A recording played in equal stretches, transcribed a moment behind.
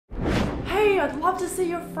hey, I'd love to see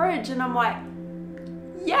your fridge. And I'm like,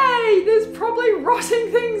 yay, there's probably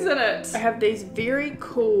rotting things in it. I have these very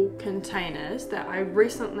cool containers that I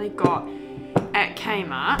recently got at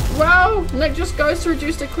Kmart. Well, Nick just goes to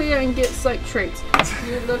Reduce to Clear and gets like treats.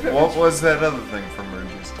 What was that other thing from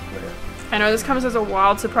Reduce to Clear? I know this comes as a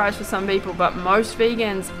wild surprise for some people, but most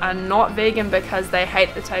vegans are not vegan because they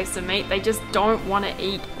hate the taste of meat. They just don't want to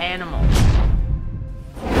eat animals.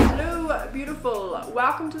 Hello, beautiful.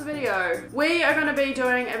 Welcome to the video. We are going to be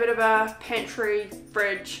doing a bit of a pantry,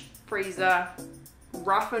 fridge, freezer,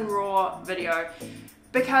 rough and raw video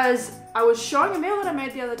because I was showing a meal that I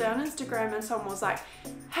made the other day on Instagram and someone was like,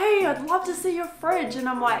 hey, I'd love to see your fridge. And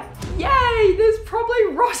I'm like, yay, there's probably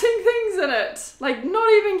rotting things in it. Like, not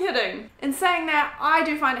even kidding. In saying that, I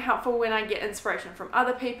do find it helpful when I get inspiration from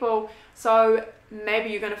other people. So maybe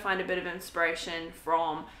you're going to find a bit of inspiration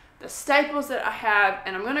from the staples that I have,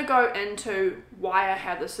 and I'm going to go into why I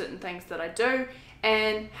have the certain things that I do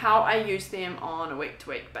and how I use them on a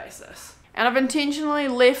week-to-week basis. And I've intentionally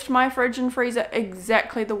left my fridge and freezer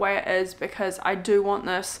exactly the way it is because I do want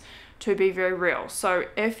this to be very real. So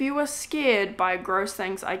if you are scared by gross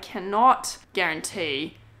things, I cannot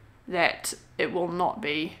guarantee that it will not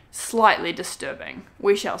be slightly disturbing.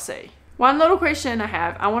 We shall see. One little question I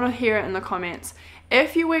have, I want to hear it in the comments.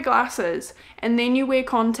 If you wear glasses and then you wear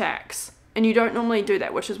contacts, and you don't normally do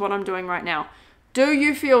that, which is what I'm doing right now, do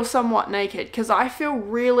you feel somewhat naked? Because I feel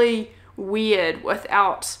really weird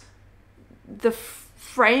without the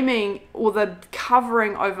framing or the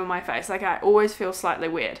covering over my face. Like, I always feel slightly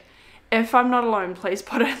weird. If I'm not alone, please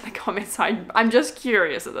put it in the comments. I'm just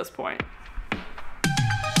curious at this point.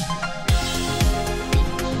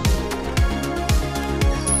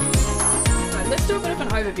 Right, let's do a bit of an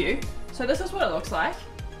overview. So this is what it looks like.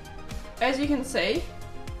 As you can see,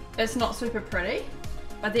 it's not super pretty,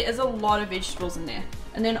 but there is a lot of vegetables in there.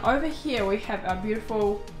 And then over here we have our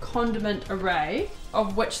beautiful condiment array,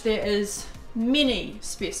 of which there is many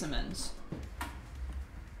specimens.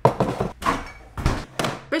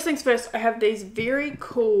 First things first, I have these very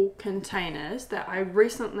cool containers that I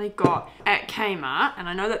recently got at Kmart, and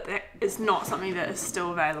I know that that is not something that is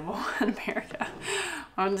still available in America.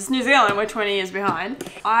 It's New Zealand, we're 20 years behind.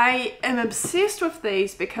 I am obsessed with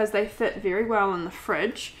these because they fit very well in the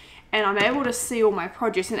fridge, and I'm able to see all my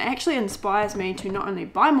produce, and it actually inspires me to not only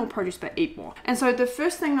buy more produce but eat more. And so the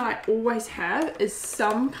first thing that I always have is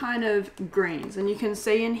some kind of greens, and you can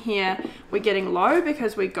see in here we're getting low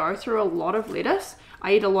because we go through a lot of lettuce.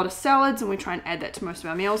 I eat a lot of salads and we try and add that to most of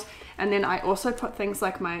our meals. And then I also put things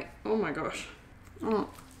like my, oh my gosh,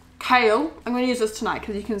 kale. I'm going to use this tonight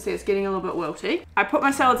because you can see it's getting a little bit wilty. I put my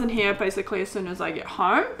salads in here basically as soon as I get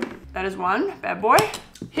home. That is one bad boy.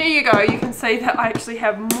 Here you go. You can see that I actually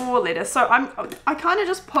have more lettuce. So I kind of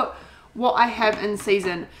just put what I have in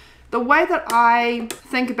season. The way that I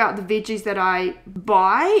think about the veggies that I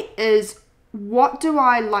buy is, what do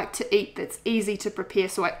I like to eat that's easy to prepare?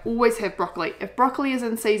 So I always have broccoli. If broccoli is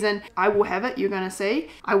in season, I will have it, you're gonna see.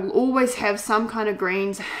 I will always have some kind of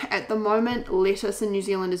greens. At the moment, lettuce in New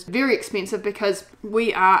Zealand is very expensive because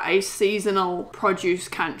we are a seasonal produce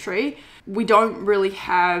country. We don't really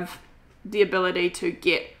have the ability to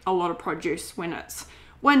get a lot of produce when it's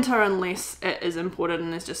winter unless it is imported,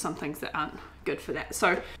 and there's just some things that aren't good for that.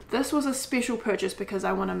 So this was a special purchase because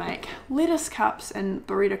I want to make lettuce cups and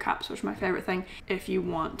burrito cups, which is my favorite thing. If you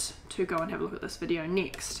want to go and have a look at this video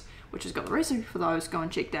next, which has got the recipe for those, go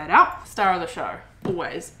and check that out. Star of the show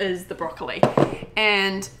always is the broccoli,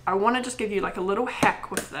 and I want to just give you like a little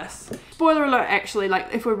hack with this. Spoiler alert, actually, like,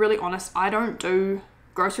 if we're really honest, I don't do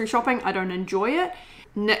grocery shopping. I don't enjoy it.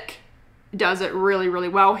 Nick does it really, really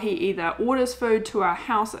well. He either orders food to our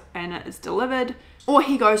house and it is delivered, or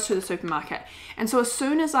he goes to the supermarket. And so as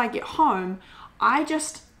soon as I get home, I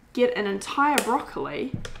just get an entire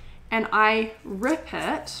broccoli and I rip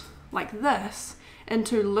it like this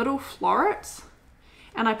into little florets,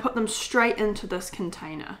 and I put them straight into this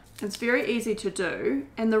container. It's very easy to do,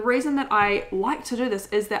 and the reason that I like to do this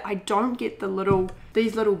is that I don't get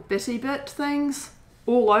these little bitty bit things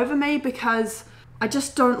all over me, because I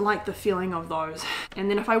just don't like the feeling of those.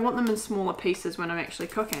 And then if I want them in smaller pieces when I'm actually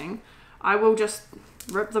cooking, I will just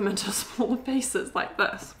rip them into smaller pieces like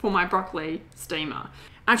this for my broccoli steamer.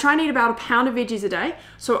 I try and eat about a pound of veggies a day,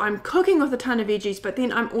 so I'm cooking with a ton of veggies, but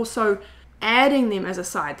then I'm also adding them as a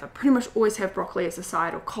side. I pretty much always have broccoli as a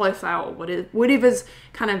side, or cauliflower, or whatever's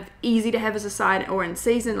kind of easy to have as a side, or in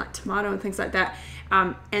season, like tomato and things like that.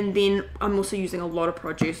 And then I'm also using a lot of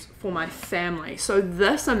produce for my family. So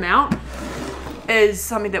this amount is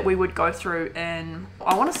something that we would go through in,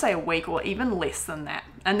 I want to say, a week, or even less than that.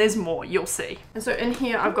 And there's more, you'll see. And so in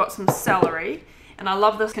here I've got some celery, And I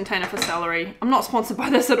love this container for celery. I'm not sponsored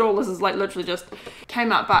by this at all. This is like literally just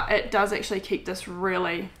came up, but it does actually keep this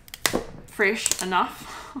really fresh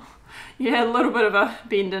enough. Yeah, a little bit of a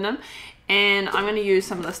bend in them. And I'm going to use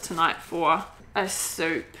some of this tonight for a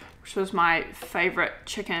soup, which was my favorite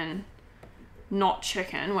chicken, not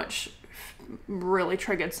chicken, which really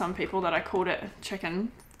triggered some people that I called it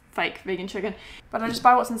chicken, fake vegan chicken. But I just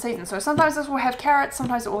buy what's in season. So sometimes this will have carrots,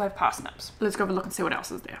 sometimes it will have parsnips. Let's go have a look and see what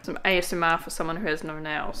else is there. Some ASMR for someone who has no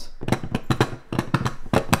nails.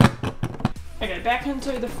 Okay, back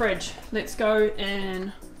into the fridge. Let's go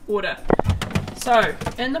in order. So,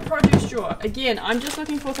 in the produce drawer, again, I'm just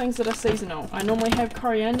looking for things that are seasonal. I normally have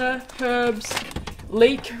coriander, herbs.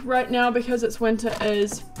 Leek right now, because it's winter,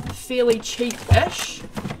 is fairly cheap-ish.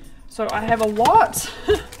 So I have a lot.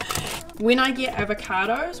 When I get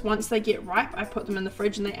avocados, once they get ripe, I put them in the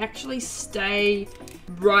fridge and they actually stay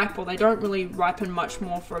ripe, or they don't really ripen much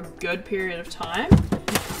more for a good period of time.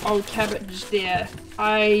 Old cabbage there.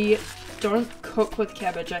 I don't cook with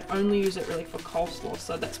cabbage, I only use it really for coleslaw,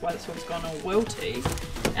 so that's why this one's gone all wilty.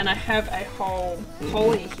 And I have a whole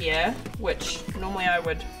holly here, which normally I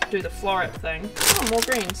would do the floret thing. Oh, more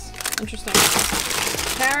greens. Interesting.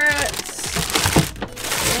 Carrots.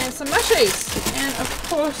 And some mushies. And of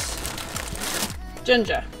course,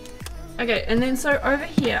 ginger. Okay, and then so over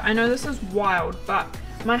here, I know this is wild, but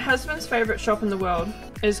my husband's favorite shop in the world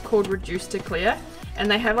is called Reduce to Clear, and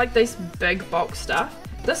they have like this big bulk stuff.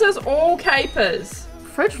 This is all capers.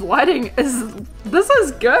 Fridge lighting this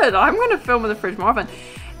is good. I'm gonna film in the fridge more often.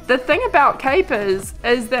 The thing about capers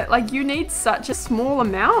is that like you need such a small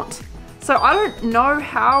amount. So I don't know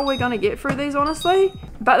how we're gonna get through these honestly,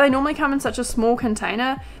 but they normally come in such a small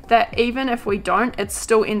container that even if we don't, it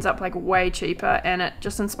still ends up like way cheaper, and it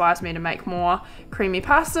just inspires me to make more creamy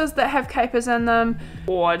pastas that have capers in them,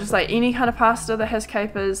 or just like any kind of pasta that has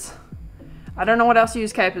capers. I don't know what else to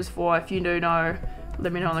use capers for. If you do know,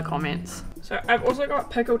 let me know in the comments. So I've also got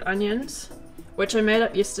pickled onions, which I made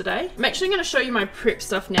up yesterday. I'm actually going to show you my prep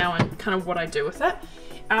stuff now and kind of what I do with it.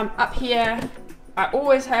 Up here, I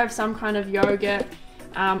always have some kind of yogurt.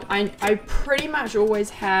 I pretty much always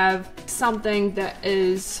have something that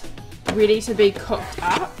is ready to be cooked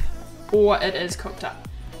up, or it is cooked up.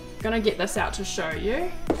 I'm gonna get this out to show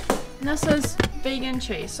you. And this is vegan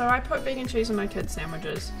cheese. So I put vegan cheese on my kids'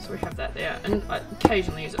 sandwiches, so we have that there, and I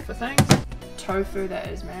occasionally use it for things. Tofu that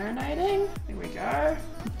is marinating. There we go.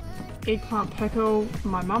 Eggplant pickle.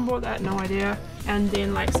 My mum bought that, no idea. And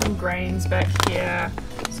then like some grains back here.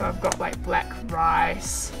 So I've got like black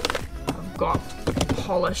rice. I've got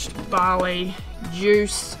polished barley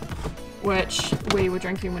juice, which we were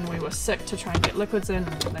drinking when we were sick to try and get liquids in,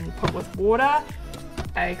 and then put with water.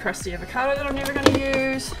 A crusty avocado that I'm never going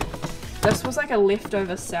to use. This was like a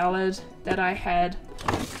leftover salad that I had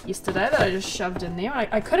yesterday that I just shoved in there.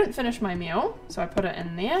 I couldn't finish my meal, so I put it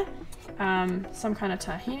in there. Some kind of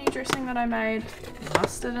tahini dressing that I made,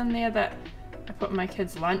 mustard in there that I put in my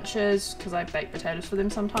kids' lunches because I bake potatoes for them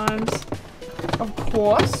sometimes. Of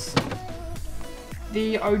course,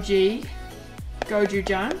 the OG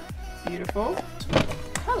gochujang, beautiful.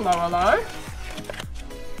 Hello, hello.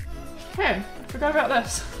 Hey, forgot about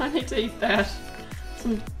this. I need to eat that.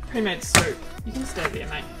 Some pre-made soup. You can stay there,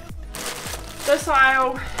 mate. This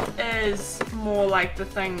aisle is more like the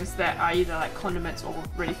things that are either like condiments or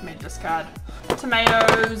ready for me to discard.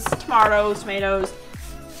 Tomatoes.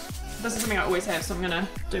 This is something I always have, so I'm gonna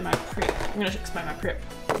do my prep. I'm gonna explain my prep.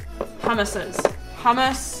 Hummuses.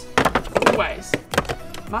 Hummus, always.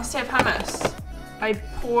 Must have hummus. A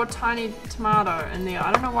poor tiny tomato in there.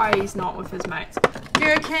 I don't know why he's not with his mates.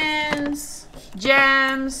 Gherkins,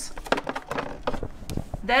 jams.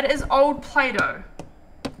 That is old Play-Doh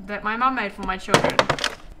that my mum made for my children.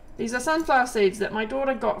 These are sunflower seeds that my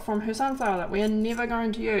daughter got from her sunflower that we are never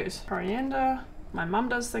going to use. Coriander. My mum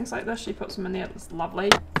does things like this. She puts them in there. It's lovely.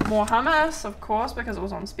 More hummus, of course, because it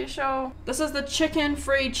was on special. This is the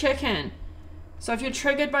chicken-free chicken. So if you're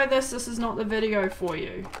triggered by this, this is not the video for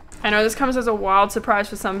you. I know this comes as a wild surprise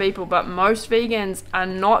for some people, but most vegans are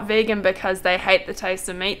not vegan because they hate the taste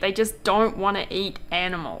of meat. They just don't want to eat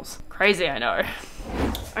animals. Crazy, I know.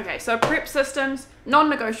 Okay, so prep systems,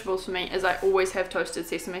 non-negotiables for me is I always have toasted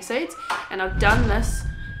sesame seeds, and I've done this.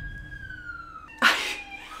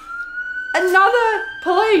 Another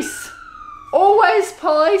police! Always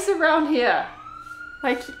police around here.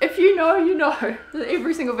 Like, if you know, you know.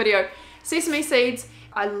 Every single video. Sesame seeds,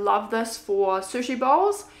 I love this for sushi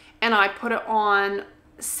bowls, and I put it on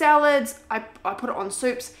salads, I put it on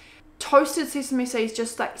soups. Toasted sesame seeds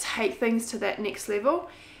just like take things to that next level,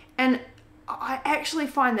 and I actually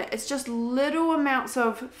find that it's just little amounts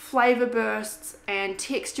of flavor bursts and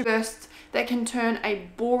texture bursts that can turn a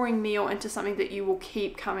boring meal into something that you will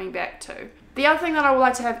keep coming back to. The other thing that I would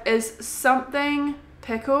like to have is something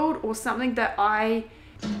pickled or something that I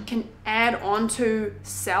can add onto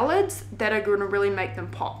salads that are going to really make them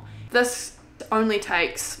pop. This only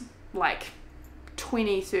takes like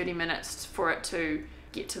 20-30 minutes for it to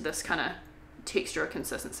get to this kind of texture or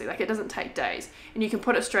consistency. Like, it doesn't take days, and you can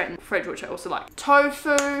put it straight in the fridge, which I also like.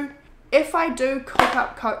 Tofu, if I do cook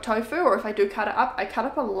up tofu or if I do cut it up, I cut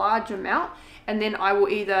up a large amount and then I will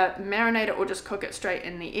either marinate it or just cook it straight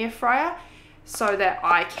in the air fryer so that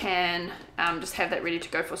I can just have that ready to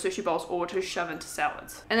go for sushi bowls or to shove into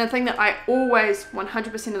salads. And the thing that I always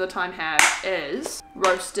 100% of the time have is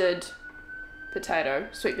roasted potato,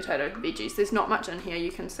 sweet potato veggies. There's not much in here.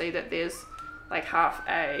 You can see that there's like half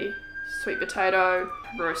a sweet potato,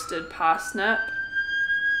 roasted parsnip,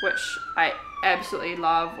 which I absolutely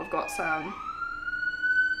love. I've got some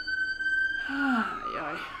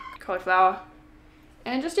cauliflower,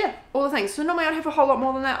 and just, yeah, all the things. So normally I'd have a whole lot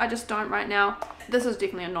more than that. I just don't right now. This is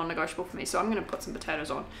definitely a non-negotiable for me, so I'm going to put some potatoes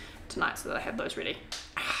on tonight so that I have those ready.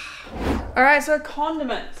 Alright, so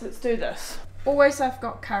condiments. Let's do this. Always I've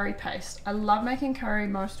got curry paste. I love making curry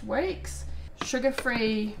most weeks.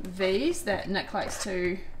 Sugar-free V's that Nick likes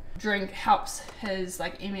to drink helps his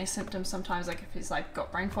like MS symptoms sometimes, like if he's like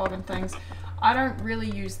got brain fog and things. I don't really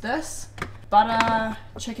use this. Butter,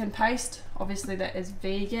 chicken paste, obviously that is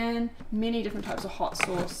vegan. Many different types of hot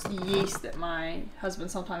sauce, yeast that my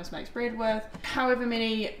husband sometimes makes bread with. However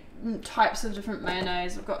many types of different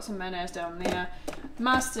mayonnaise. I've got some mayonnaise down there.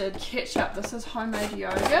 Mustard, ketchup, this is homemade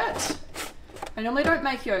yogurt. I normally don't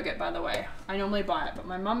make yogurt, by the way. I normally buy it, but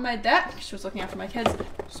my mum made that because she was looking after my kids.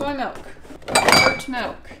 Soy milk, oat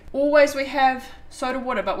milk. Always we have soda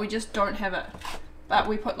water, but we just don't have it. But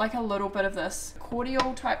we put like a little bit of this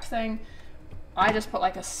cordial type thing. I just put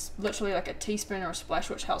like literally like a teaspoon or a splash,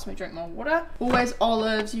 which helps me drink more water. Always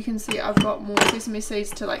olives. You can see I've got more sesame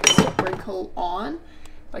seeds to like sprinkle on.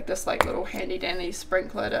 Like this like little handy dandy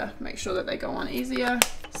sprinkler to make sure that they go on easier.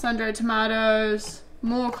 Sun-dried tomatoes.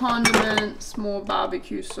 More condiments, more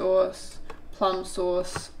barbecue sauce, plum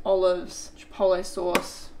sauce, olives, chipotle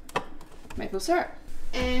sauce, maple syrup.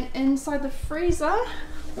 And inside the freezer,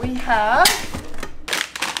 we have,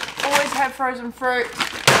 always have frozen fruit,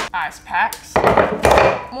 ice packs,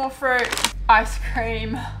 more fruit, ice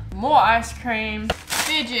cream, more ice cream,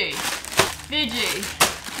 veggie, veggie,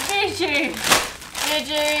 veggie,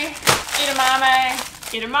 veggie, edamame,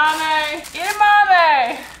 edamame,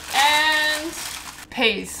 edamame, and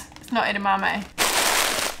peas. It's not edamame.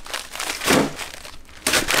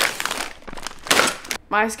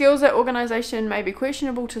 My skills at organisation may be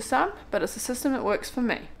questionable to some, but it's a system that works for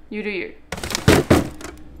me. You do you.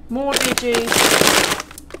 More veggies,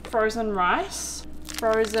 frozen rice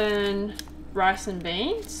and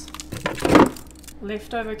beans,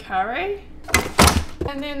 leftover curry,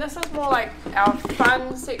 and then this is more like our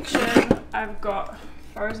fun section. I've got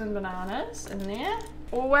frozen bananas in there.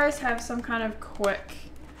 Always have some kind of quick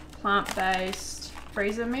plant-based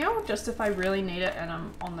freezer meal, just if I really need it and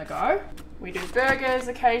I'm on the go. We do burgers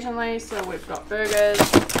occasionally, so we've got burgers,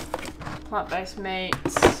 plant-based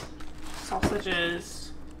meats,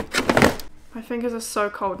 sausages. My fingers are so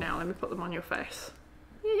cold now, let me put them on your face.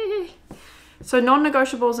 Yay. So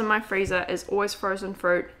non-negotiables in my freezer is always frozen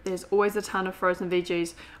fruit. There's always a ton of frozen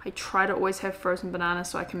veggies. I try to always have frozen bananas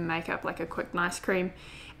so I can make up like a quick nice cream.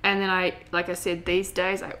 And then like I said, these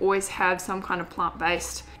days I always have some kind of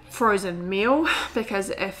plant-based frozen meal, because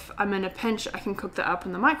if I'm in a pinch, I can cook that up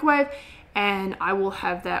in the microwave, and I will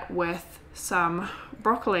have that with some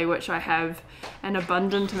broccoli, which I have an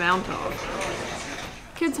abundant amount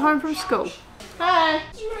of. Kids home from school. Hi.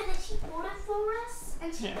 Do you know that she ordered for us?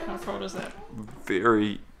 Yeah, how cold is that?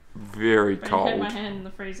 Very, very cold. I had my hand in the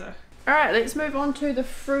freezer. Alright, let's move on to the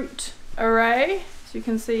fruit array. As you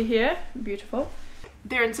can see here, beautiful.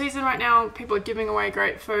 They're in season right now. People are giving away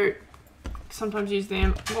grapefruit. Sometimes use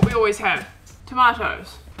them. What we always have: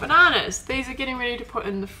 tomatoes, bananas. These are getting ready to put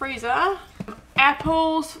in the freezer.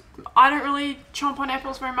 Apples. I don't really chomp on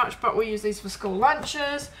apples very much, but we use these for school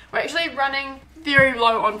lunches. We're actually running very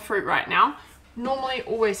low on fruit right now. Normally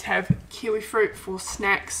always have kiwi fruit for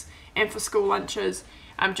snacks and for school lunches.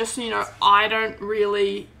 Just so you know, I don't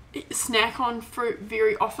really snack on fruit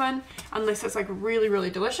very often unless it's like really, really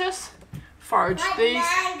delicious. Forage Like these.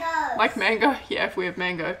 mangoes. Like mango? Yeah, if we have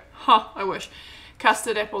mango. Huh, I wish.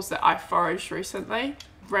 Custard apples that I foraged recently,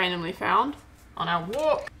 randomly found on our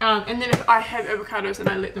walk. And then if I have avocados and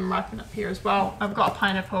I let them ripen up here as well, I've got a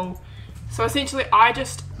pineapple. So essentially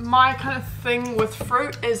my kind of thing with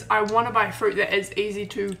fruit is I want to buy fruit that is easy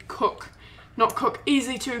to cook not cook,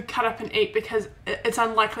 easy to cut up and eat because it's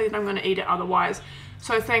unlikely that I'm going to eat it otherwise.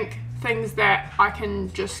 So I think things that I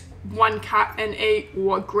can just one cut and eat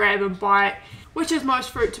or grab and bite, which is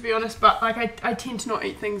most fruit to be honest, but like I tend to not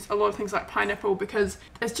eat a lot of things like pineapple because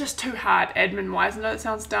it's just too hard admin wise. I know it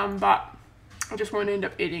sounds dumb, but I just won't end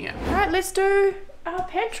up eating it. Alright, let's do our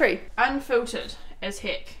pantry. Unfiltered as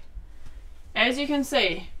heck. As you can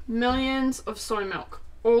see, millions of soy milk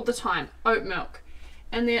all the time, oat milk.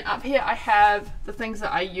 And then up here I have the things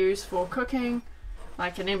that I use for cooking,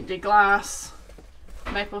 like an empty glass,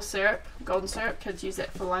 maple syrup, golden syrup, kids use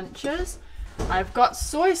that for lunches. I've got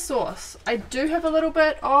soy sauce. I do have a little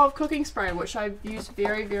bit of cooking spray, which I use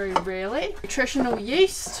very, very rarely. Nutritional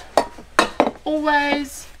yeast,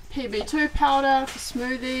 always. PB2 powder for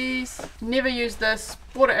smoothies. Never use this.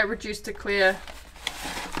 Bought it at Reduced to Clear.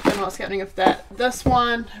 Don't know what's happening with that. This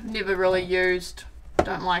one, never really used.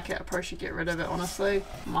 Don't like it. I probably should get rid of it, honestly.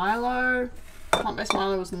 Milo. Plant-based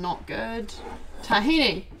Milo was not good.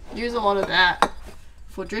 Tahini. Use a lot of that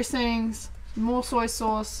for dressings. More soy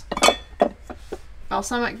sauce.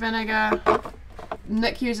 Balsamic vinegar.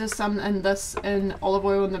 Nick uses some in olive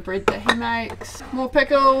oil in the bread that he makes. More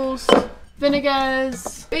pickles.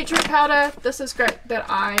 Vinegars, beetroot powder. This is great that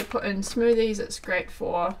I put in smoothies. It's great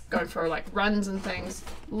for going for like runs and things.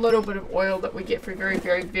 A little bit of oil that we get through very,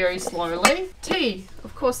 very, very slowly. Tea,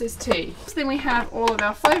 of course there's tea. Then we have all of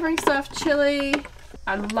our flavoring stuff. Chili.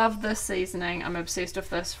 I love this seasoning. I'm obsessed with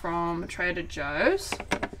this from Trader Joe's.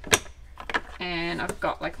 And I've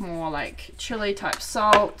got like more like chili type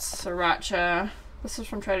salt, sriracha. This is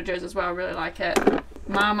from Trader Joe's as well. I really like it.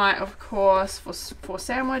 Marmite, of course, for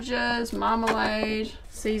sandwiches, marmalade,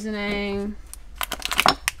 seasoning.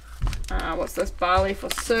 What's this? Barley for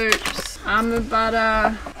soups, almond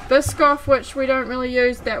butter, Biscoff, which we don't really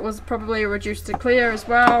use. That was probably Reduced to Clear as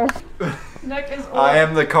well. Nick is all I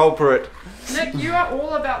am the culprit. Nick, you are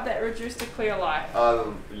all about that Reduced to Clear life.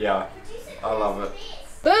 Yeah, I love it.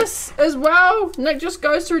 This as well. Nick just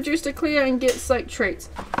goes to Reduced to Clear and gets like treats.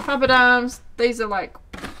 Papadums. These are like,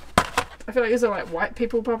 I feel like these are like white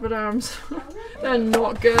people papadums. They're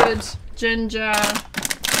not good. Ginger.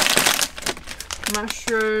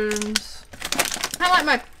 Mushrooms. I like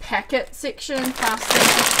my packet section. Pasta.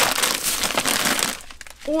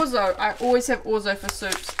 Orzo. I always have orzo for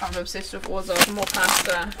soups. I'm obsessed with orzo. More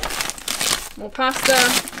pasta. More pasta.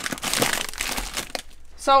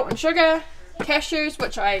 Salt and sugar. Cashews,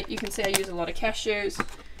 which you can see I use a lot of cashews.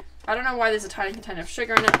 I don't know why there's a tiny container of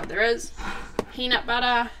sugar in it, but there is. Peanut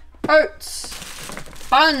butter. Oats.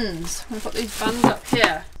 Buns. I'm going to put these buns up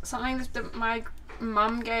here. Something that my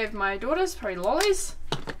mum gave my daughters, probably lollies.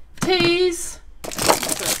 Teas.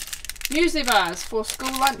 Muesli bars for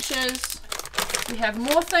school lunches. We have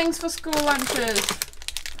more things for school lunches.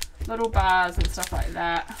 Little bars and stuff like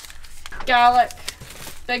that. Garlic.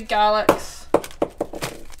 Big garlics.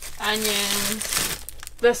 Onions.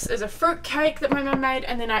 This is a fruit cake that my mum made,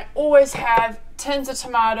 and then I always have tins of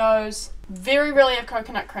tomatoes. Very rarely have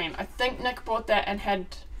coconut cream. I think Nick bought that and had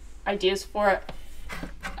ideas for it.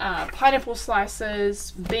 Pineapple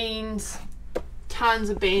slices, beans, tons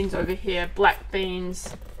of beans over here, black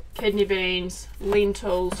beans, kidney beans,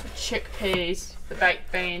 lentils, chickpeas, the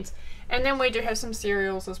baked beans, and then we do have some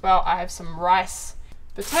cereals as well. I have some rice,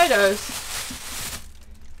 potatoes,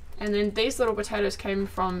 and then these little potatoes came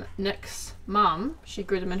from Nick's mum. She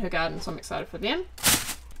grew them in her garden, so I'm excited for them.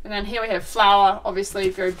 And then here we have flour, obviously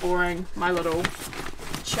very boring, my little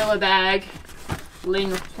chiller bag.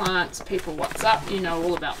 Lean with plants, people what's up, you know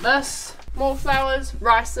all about this. More flours,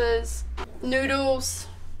 rices, noodles,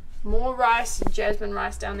 more rice, jasmine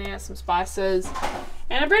rice down there, some spices,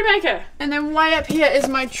 and a bread maker. And then way up here is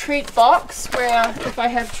my treat box, where if I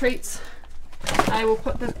have treats, I will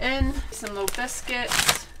put them in. Some little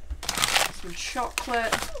biscuits, some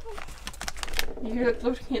chocolate. You're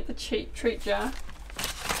looking at the treat jar.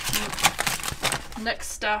 Nick's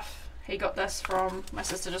stuff, he got this from, my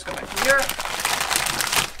sister just got back from Europe.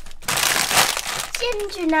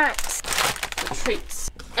 Ginger nuts. The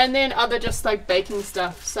treats. And then other just like baking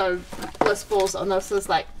stuff. So list balls on this is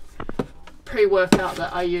like pre-workout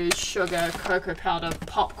that I use. Sugar, cocoa powder,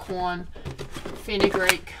 popcorn,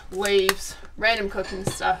 fenugreek, leaves, random cooking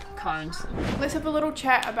stuff, cones. Let's have a little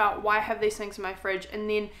chat about why I have these things in my fridge, and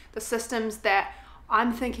then the systems that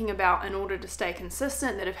I'm thinking about in order to stay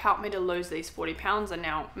consistent that have helped me to lose these 40 pounds and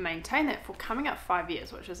now maintain that for coming up 5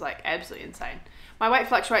 years, which is like absolutely insane. My weight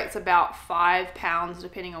fluctuates about 5 pounds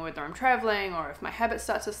depending on whether I'm traveling or if my habits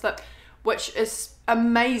start to slip, which is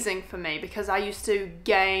amazing for me because I used to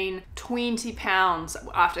gain 20 pounds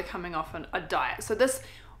after coming off a diet. So this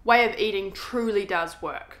way of eating truly does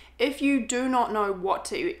work. if you do not know what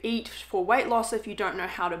to eat for weight loss, if you don't know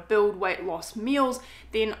how to build weight loss meals,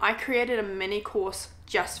 then I created a mini course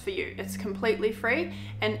just for you. It's completely free,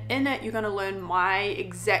 and in it you're going to learn my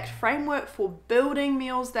exact framework for building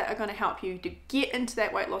meals that are going to help you to get into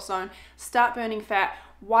that weight loss zone, start burning fat,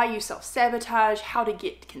 why you self-sabotage, how to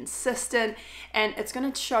get consistent, and it's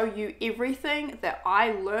going to show you everything that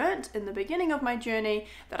I learned in the beginning of my journey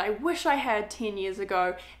that I wish I had 10 years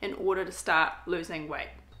ago in order to start losing weight.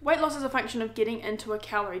 Weight loss is a function of getting into a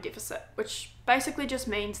calorie deficit, which basically just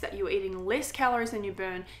means that you're eating less calories than you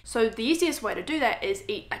burn. So the easiest way to do that is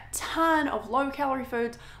eat a ton of low calorie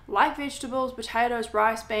foods like vegetables, potatoes,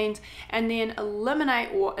 rice, beans, and then eliminate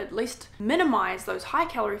or at least minimize those high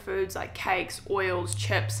calorie foods like cakes, oils,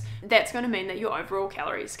 chips. That's going to mean that your overall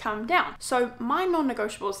calories come down. So my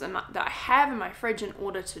non-negotiables that I have in my fridge in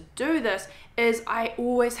order to do this is I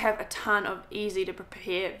always have a ton of easy to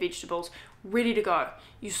prepare vegetables ready to go.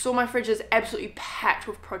 You saw my fridge is absolutely packed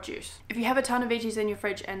with produce. If you have a ton of veggies in your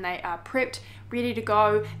fridge and they are prepped, ready to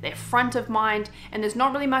go, they're front of mind, and there's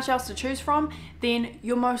not really much else to choose from, then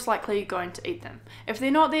you're most likely going to eat them. If they're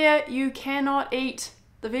not there, you cannot eat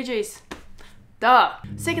the veggies. Duh.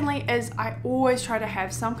 Secondly is I always try to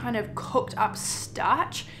have some kind of cooked up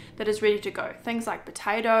starch that is ready to go. Things like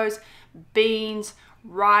potatoes, beans,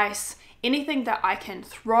 rice, anything that I can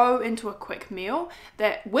throw into a quick meal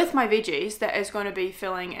that with my veggies that is going to be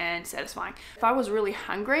filling and satisfying. If I was really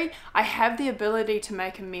hungry, I have the ability to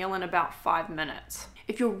make a meal in about 5 minutes.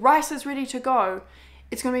 If your rice is ready to go,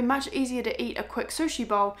 it's going to be much easier to eat a quick sushi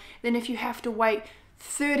bowl than if you have to wait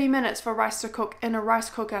 30 minutes for rice to cook in a rice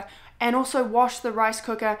cooker and also wash the rice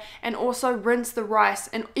cooker and also rinse the rice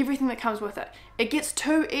and everything that comes with it. It gets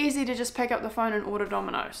too easy to just pick up the phone and order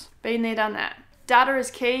Domino's. Been there, done that. Data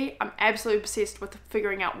is key. I'm absolutely obsessed with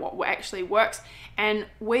figuring out what actually works, and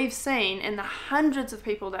we've seen in the hundreds of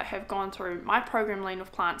people that have gone through my program Lean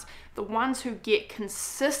with Plants, the ones who get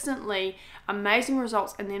consistently amazing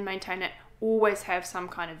results and then maintain it always have some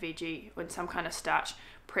kind of veggie or some kind of starch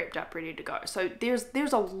prepped up ready to go. So there's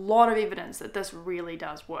a lot of evidence that this really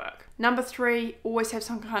does work. Number 3, always have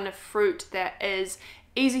some kind of fruit that is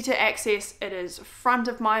easy to access. It is front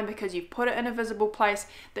of mind because you've put it in a visible place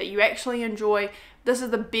that you actually enjoy. This is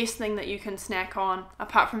the best thing that you can snack on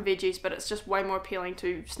apart from veggies, but it's just way more appealing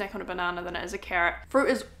to snack on a banana than it is a carrot. Fruit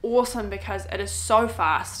is awesome because it is so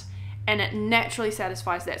fast and it naturally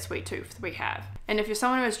satisfies that sweet tooth we have. And if you're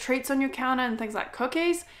someone who has treats on your counter and things like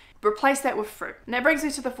cookies, replace that with fruit. And that brings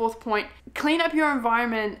me to the 4th point. Clean up your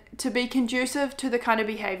environment to be conducive to the kind of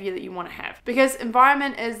behavior that you want to have. Because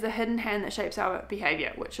environment is the hidden hand that shapes our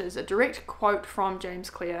behavior, which is a direct quote from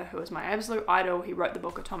James Clear, who is my absolute idol. He wrote the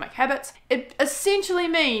book Atomic Habits. It essentially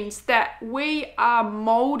means that we are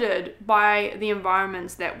molded by the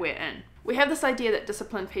environments that we're in. We have this idea that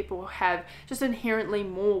disciplined people have just inherently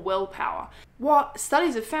more willpower. What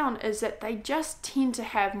studies have found is that they just tend to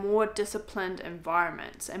have more disciplined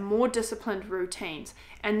environments and more disciplined routines,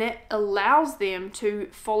 and that allows them to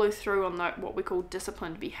follow through on what we call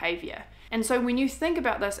disciplined behavior. And so when you think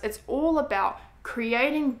about this, it's all about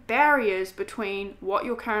creating barriers between what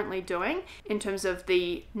you're currently doing in terms of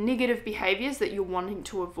the negative behaviors that you're wanting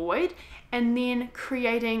to avoid, and then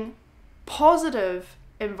creating positive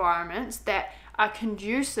environments that are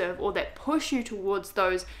conducive or that push you towards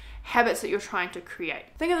those habits that you're trying to create.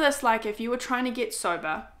 Think of this like if you were trying to get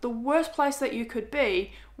sober, the worst place that you could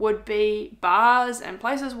be would be bars and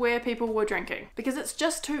places where people were drinking, because it's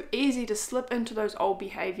just too easy to slip into those old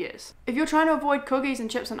behaviors. If you're trying to avoid cookies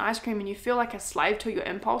and chips and ice cream and you feel like a slave to your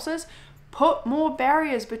impulses, put more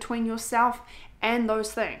barriers between yourself and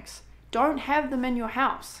those things. Don't have them in your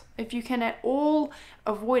house if you can at all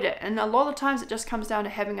avoid it. And a lot of times it just comes down to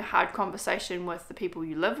having a hard conversation with the people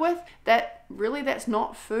you live with that really that's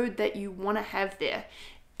not food that you want to have there.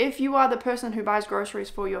 If you are the person who buys groceries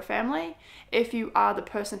for your family, if you are the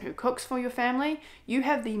person who cooks for your family, you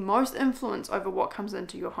have the most influence over what comes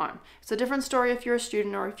into your home. It's a different story if you're a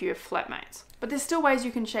student or if you have flatmates. But there's still ways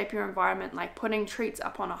you can shape your environment, like putting treats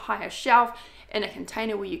up on a higher shelf in a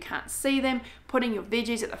container where you can't see them, putting your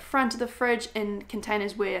veggies at the front of the fridge in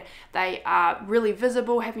containers where they are really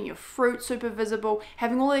visible, having your fruit super visible,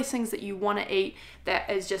 having all these things that you want to eat that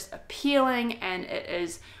is just appealing and it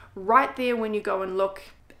is right there when you go and look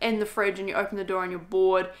in the fridge and you open the door and you're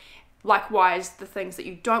bored. Likewise, the things that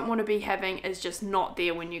you don't want to be having is just not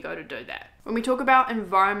there when you go to do that. When we talk about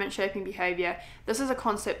environment shaping behavior, this is a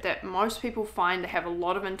concept that most people find they have a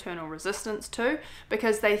lot of internal resistance to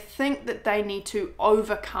because they think that they need to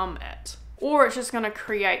overcome it, or it's just going to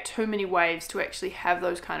create too many waves to actually have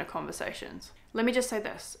those kind of conversations. Let me just say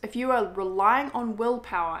this: if you are relying on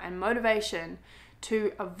willpower and motivation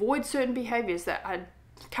to avoid certain behaviors that are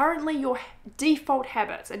currently your default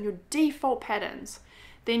habits and your default patterns,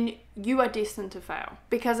 then you are destined to fail,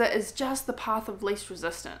 because it is just the path of least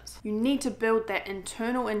resistance. You need to build that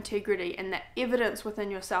internal integrity and that evidence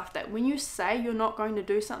within yourself that when you say you're not going to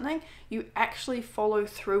do something, you actually follow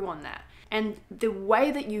through on that. And the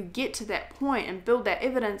way that you get to that point and build that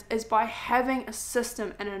evidence is by having a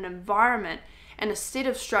system and an environment and a set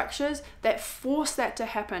of structures that force that to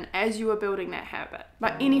happen as you are building that habit.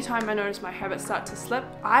 But anytime I notice my habits start to slip,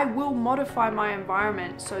 I will modify my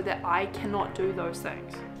environment so that I cannot do those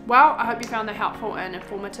things. Well, I hope you found that helpful and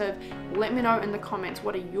informative. Let me know in the comments,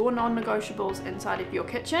 what are your non-negotiables inside of your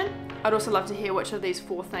kitchen? I'd also love to hear which of these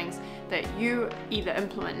 4 things that you either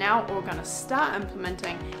implement now or are going to start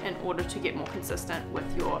implementing in order to get more consistent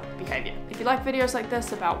with your behavior. If you like videos like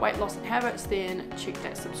this about weight loss and habits, then check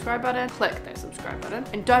that subscribe button, click that subscribe button,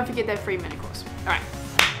 and don't forget that free mini course. All right,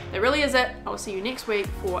 that really is it. I will see you next week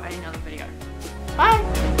for another video.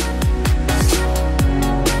 Bye.